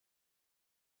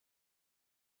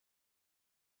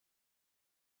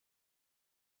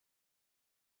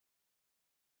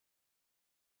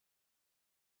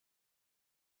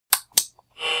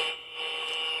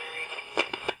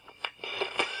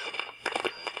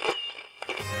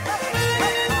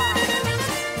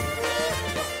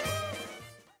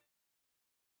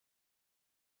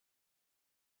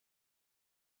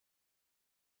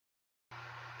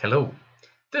Hello.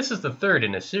 This is the third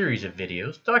in a series of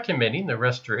videos documenting the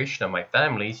restoration of my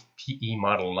family's PE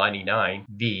Model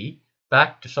 99V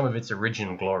back to some of its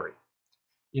original glory.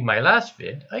 In my last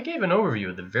vid, I gave an overview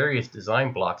of the various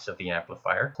design blocks of the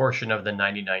amplifier portion of the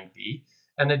 99V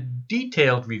and a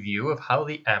detailed review of how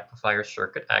the amplifier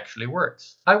circuit actually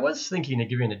works. I was thinking of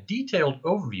giving a detailed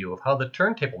overview of how the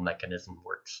turntable mechanism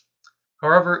works.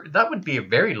 However, that would be a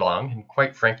very long and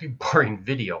quite frankly boring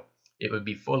video. It would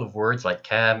be full of words like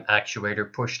cam,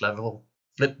 actuator, push level,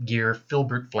 flip gear,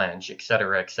 filbert flange,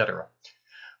 etc., etc.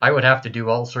 I would have to do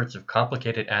all sorts of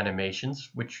complicated animations,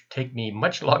 which take me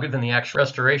much longer than the actual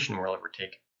restoration will ever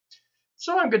take.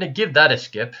 So I'm going to give that a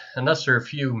skip, unless there are a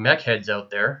few mech heads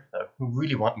out there who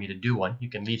really want me to do one.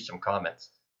 You can leave some comments.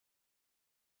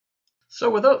 So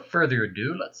without further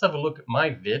ado, let's have a look at my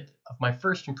vid of my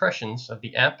first impressions of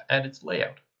the amp and its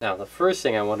layout. Now the first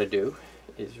thing I want to do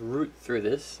is root through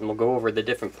this, and we'll go over the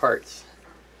different parts.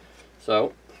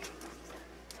 So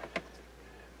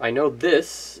I know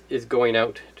this is going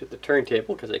out to the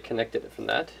turntable because I connected it from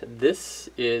that. This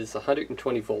is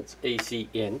 120 volts AC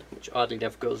in, which oddly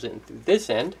enough goes in through this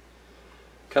end,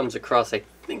 comes across I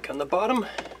think on the bottom,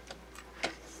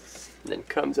 and then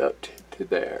comes out to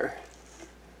there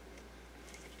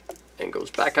and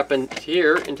goes back up in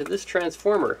here into this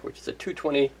transformer, which is a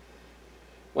 120-220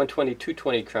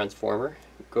 transformer.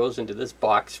 It goes into this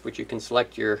box, which you can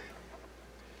select your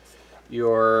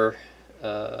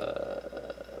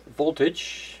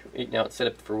voltage. Right now it's set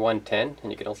up for 110,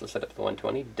 and you can also set up for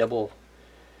 120.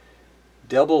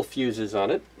 Double fuses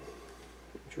on it,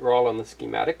 which are all on the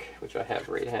schematic, which I have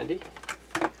right handy.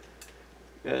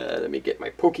 Let me get my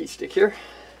pokey stick here,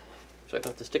 so I don't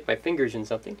have to stick my fingers in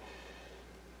something.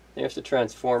 There's the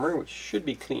transformer, which should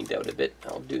be cleaned out a bit.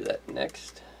 I'll do that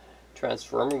next.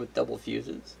 Transformer with double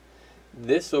fuses.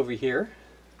 This over here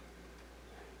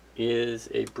is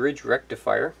a bridge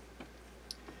rectifier.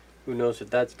 Who knows if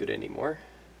that's good anymore.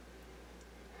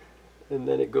 And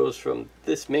then it goes from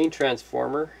this main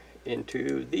transformer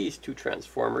into these two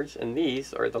transformers, and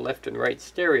these are the left and right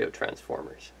stereo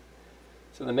transformers.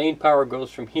 So the main power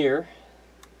goes from here.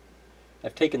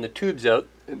 I've taken the tubes out,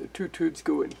 and the two tubes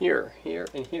go in here, here,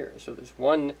 and here. So there's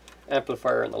one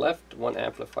amplifier on the left, one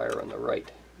amplifier on the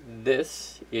right.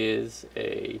 This is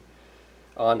a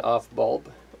on-off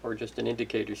bulb, or just an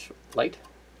indicator's light.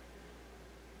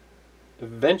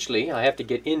 Eventually, I have to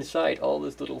get inside all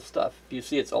this little stuff. You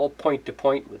see, it's all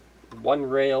point-to-point with one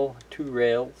rail, two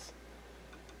rails,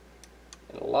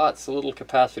 and lots of little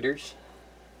capacitors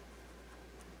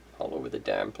all over the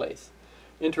damn place.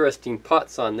 Interesting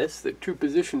pots on this. The two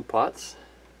position pots.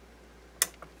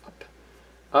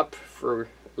 Up for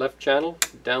left channel,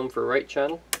 down for right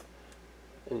channel,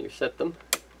 and you set them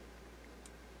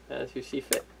as you see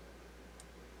fit.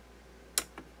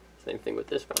 Same thing with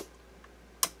this one.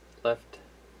 Left,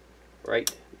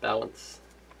 right, balance,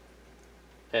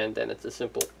 and then it's a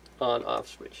simple on-off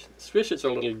switch. The switches are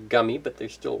a little gummy, but they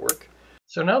still work.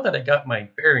 So now that I got my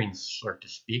bearings, so to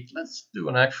speak, let's do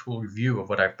an actual review of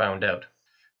what I found out.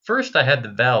 First, I had the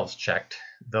valves checked,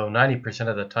 though 90%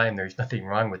 of the time there's nothing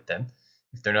wrong with them,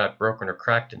 if they're not broken or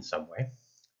cracked in some way.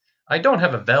 I don't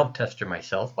have a valve tester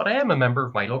myself, but I am a member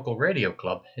of my local radio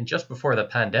club, and just before the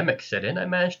pandemic set in, I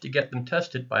managed to get them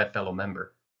tested by a fellow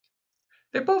member.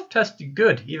 They both tested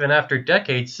good, even after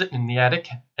decades sitting in the attic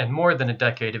and more than a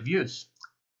decade of use.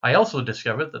 I also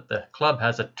discovered that the club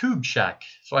has a tube shack,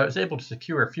 so I was able to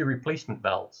secure a few replacement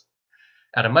valves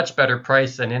at a much better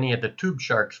price than any of the tube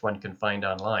sharks one can find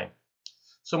online.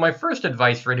 So my first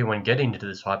advice for anyone getting into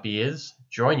this hobby is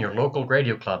join your local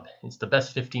radio club. It's the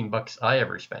best 15 bucks I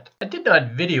ever spent. I did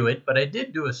not video it, but I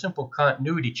did do a simple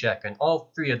continuity check on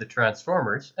all three of the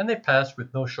transformers, and they passed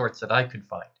with no shorts that I could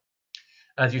find.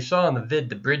 As you saw in the vid,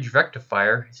 the bridge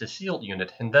rectifier is a sealed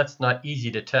unit, and that's not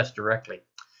easy to test directly,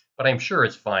 but I'm sure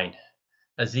it's fine,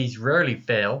 as these rarely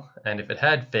fail, and if it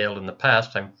had failed in the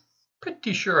past, I'm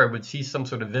pretty sure I would see some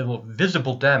sort of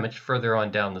visible damage further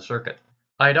on down the circuit.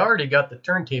 I'd already got the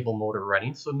turntable motor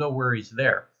running, so no worries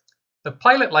there. The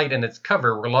pilot light and its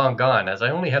cover were long gone, as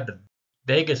I only have the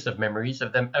vaguest of memories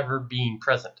of them ever being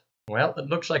present. Well,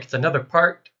 it looks like it's another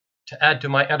part to add to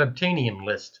my Unobtainium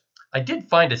list. I did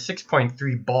find a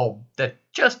 6.3 bulb that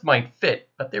just might fit,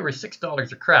 but they were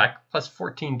 $6 a crack, plus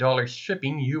 $14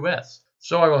 shipping US.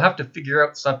 So I will have to figure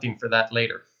out something for that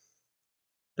later.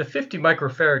 The 50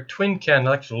 microfarad twin can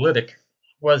electrolytic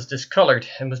was discolored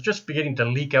and was just beginning to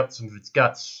leak out some of its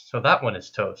guts, so that one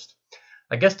is toast.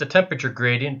 I guess the temperature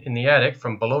gradient in the attic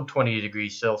from below 20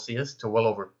 degrees Celsius to well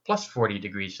over plus 40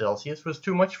 degrees Celsius was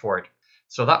too much for it,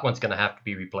 so that one's going to have to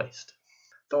be replaced.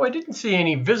 Though I didn't see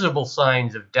any visible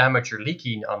signs of damage or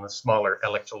leaking on the smaller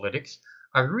electrolytics,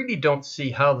 I really don't see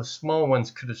how the small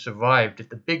ones could have survived if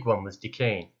the big one was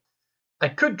decaying. I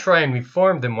could try and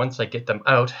reform them once I get them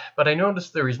out, but I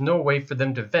noticed there is no way for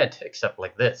them to vent except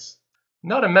like this.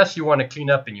 Not a mess you want to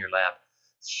clean up in your lab,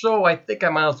 so I think I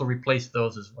might as well replace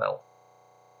those as well.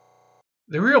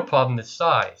 The real problem is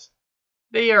size.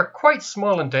 They are quite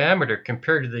small in diameter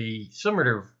compared to the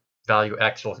similar value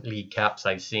axial lead caps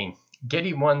I've seen.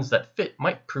 Getting ones that fit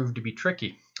might prove to be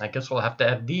tricky. I guess we'll have to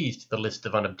add these to the list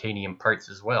of unobtainium parts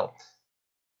as well.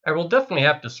 I will definitely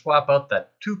have to swap out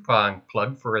that 2-pronged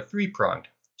plug for a 3-pronged,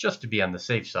 just to be on the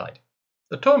safe side.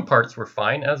 The tone parts were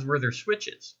fine, as were their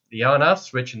switches. The on-off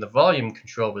switch and the volume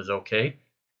control was okay,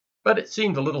 but it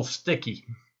seemed a little sticky.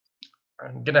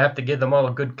 I'm going to have to give them all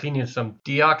a good cleaning of some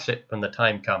deoxit when the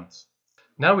time comes.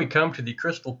 Now we come to the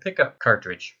crystal pickup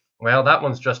cartridge. Well, that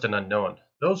one's just an unknown.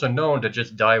 Those are known to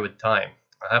just die with time.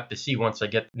 I'll have to see once I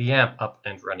get the amp up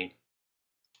and running.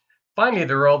 Finally,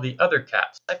 there are all the other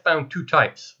caps. I found 2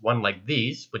 types. One like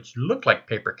these, which look like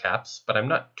paper caps, but I'm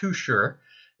not too sure,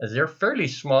 as they're fairly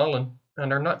small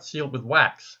and are not sealed with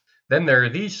wax. Then there are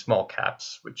these small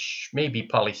caps, which may be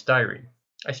polystyrene.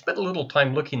 I spent a little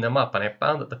time looking them up, and I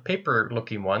found that the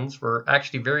paper-looking ones were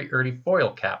actually very early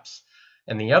foil caps,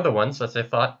 and the other ones, as I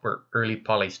thought, were early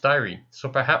polystyrene, so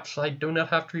perhaps I do not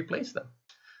have to replace them.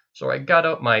 So I got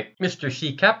out my Mr.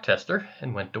 C cap tester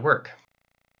and went to work.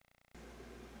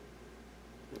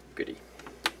 Goody.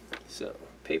 So,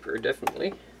 paper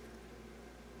definitely.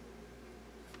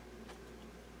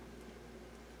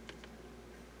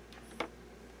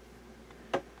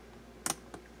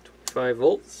 5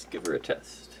 volts, give her a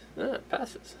test. Ah, it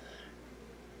passes.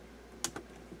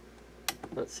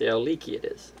 Let's see how leaky it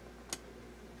is.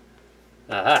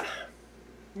 Aha!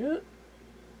 Yeah.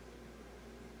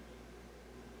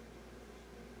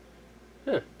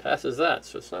 Huh, passes that,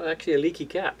 so it's not actually a leaky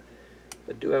cap.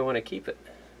 But do I want to keep it?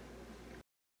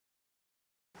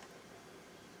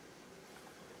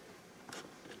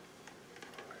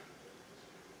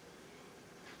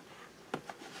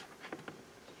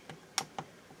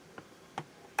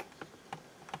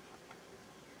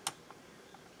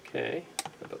 Okay,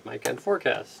 I put mic on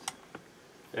forecast,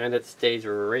 and it stays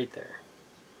right there.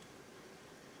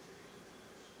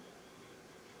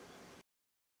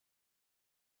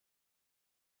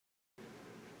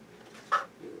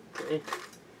 Okay,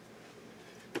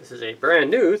 this is a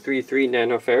brand new 3.3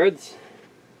 nanofarads.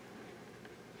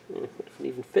 It doesn't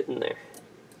even fit in there.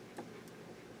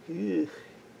 Ew,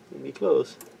 maybe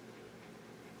close.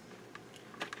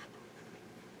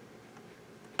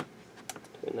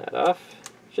 Turn that off.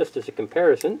 Just as a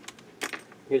comparison,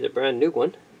 here's a brand new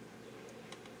one.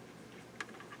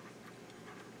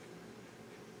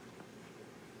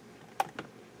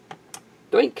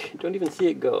 Doink! Don't even see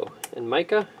it go. And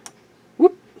mica,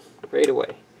 whoop! Right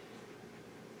away.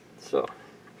 So,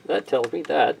 that tells me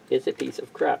that is a piece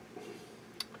of crap.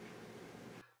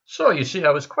 So, you see,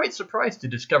 I was quite surprised to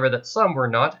discover that some were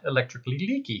not electrically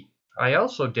leaky. I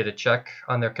also did a check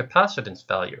on their capacitance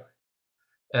value.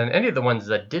 And any of the ones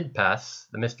that did pass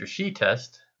the Mr. C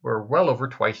test were well over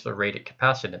twice the rated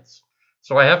capacitance.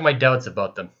 So I have my doubts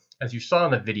about them. As you saw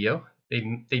in the video,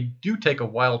 they do take a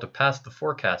while to pass the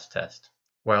forecast test,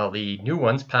 while the new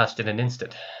ones passed in an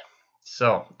instant.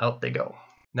 So out they go.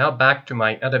 Now back to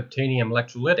my unobtainium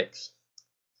electrolytics.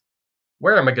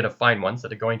 Where am I going to find ones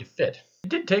that are going to fit? It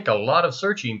did take a lot of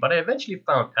searching, but I eventually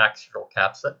found axial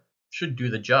caps that should do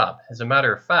the job. As a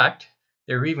matter of fact,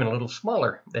 they're even a little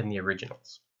smaller than the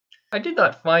originals. I did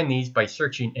not find these by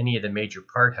searching any of the major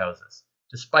part houses,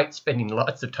 despite spending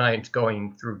lots of time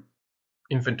going through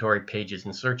inventory pages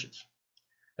and searches.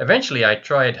 Eventually, I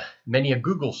tried many a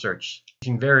Google search,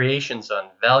 using variations on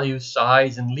value,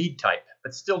 size, and lead type,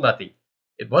 but still nothing.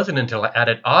 It wasn't until I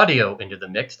added audio into the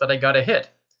mix that I got a hit.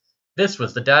 This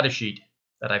was the datasheet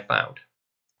that I found.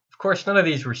 Of course, none of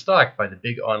these were stocked by the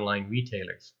big online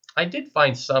retailers. I did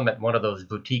find some at one of those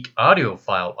boutique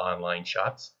audiophile online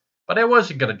shops, but I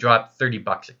wasn't going to drop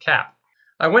 $30 a cap.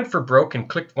 I went for broke and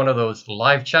clicked one of those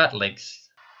live chat links.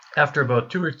 After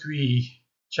about 2 or 3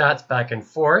 chats back and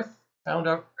forth, found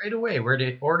out right away where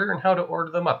to order and how to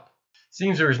order them up.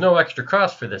 Seems there was no extra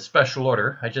cost for this special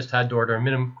order. I just had to order a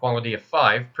minimum quantity of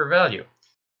 5 per value.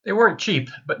 They weren't cheap,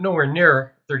 but nowhere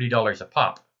near $30 a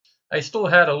pop. I still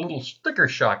had a little sticker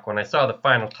shock when I saw the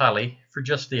final tally for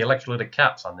just the electrolytic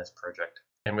caps on this project.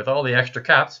 And with all the extra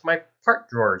caps, my part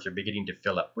drawers are beginning to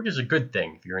fill up, which is a good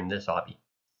thing if you're in this hobby.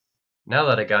 Now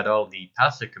that I got all the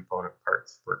passive component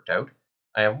parts worked out,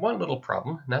 I have one little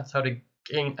problem, and that's how to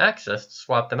gain access to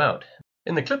swap them out.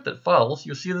 In the clip that follows,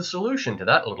 you'll see the solution to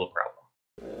that little problem.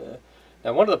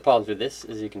 Now one of the problems with this,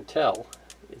 as you can tell,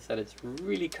 is that it's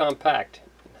really compact.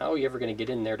 How are you ever going to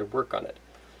get in there to work on it?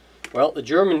 Well, the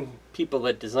German people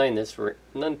that designed this were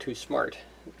none too smart,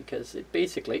 because it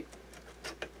basically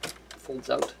folds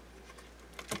out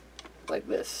like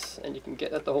this, and you can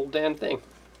get at the whole damn thing.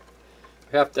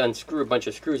 You have to unscrew a bunch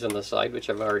of screws on the side, which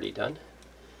I've already done,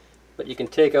 but you can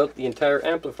take out the entire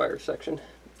amplifier section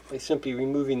by simply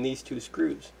removing these two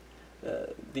screws,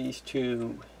 these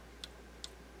two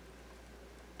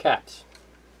caps.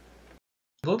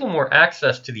 With a little more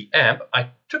access to the amp, I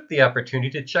took the opportunity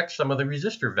to check some of the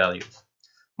resistor values.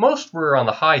 Most were on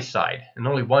the high side, and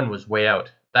only one was way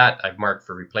out. That I've marked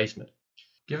for replacement.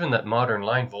 Given that modern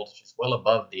line voltage is well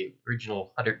above the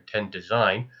original 110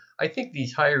 design, I think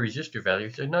these higher resistor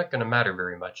values are not going to matter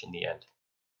very much in the end.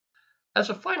 As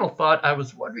a final thought, I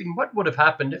was wondering what would have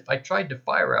happened if I tried to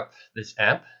fire up this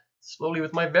amp slowly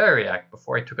with my variac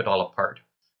before I took it all apart.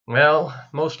 Well,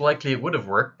 most likely it would have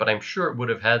worked, but I'm sure it would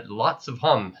have had lots of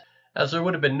hum, as there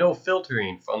would have been no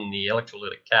filtering from the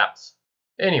electrolytic caps.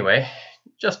 Anyway,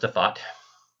 just a thought.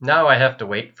 Now I have to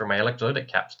wait for my electrolytic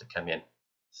caps to come in.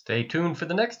 Stay tuned for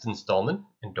the next installment,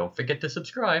 and don't forget to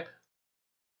subscribe.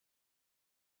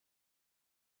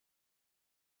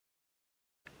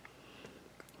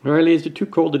 Riley, is it too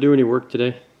cold to do any work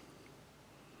today?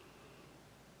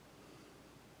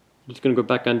 You're just going to go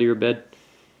back under your bed?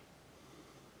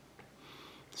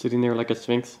 Sitting there like a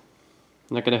sphinx?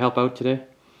 Not going to help out today?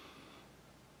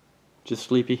 Just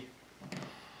sleepy?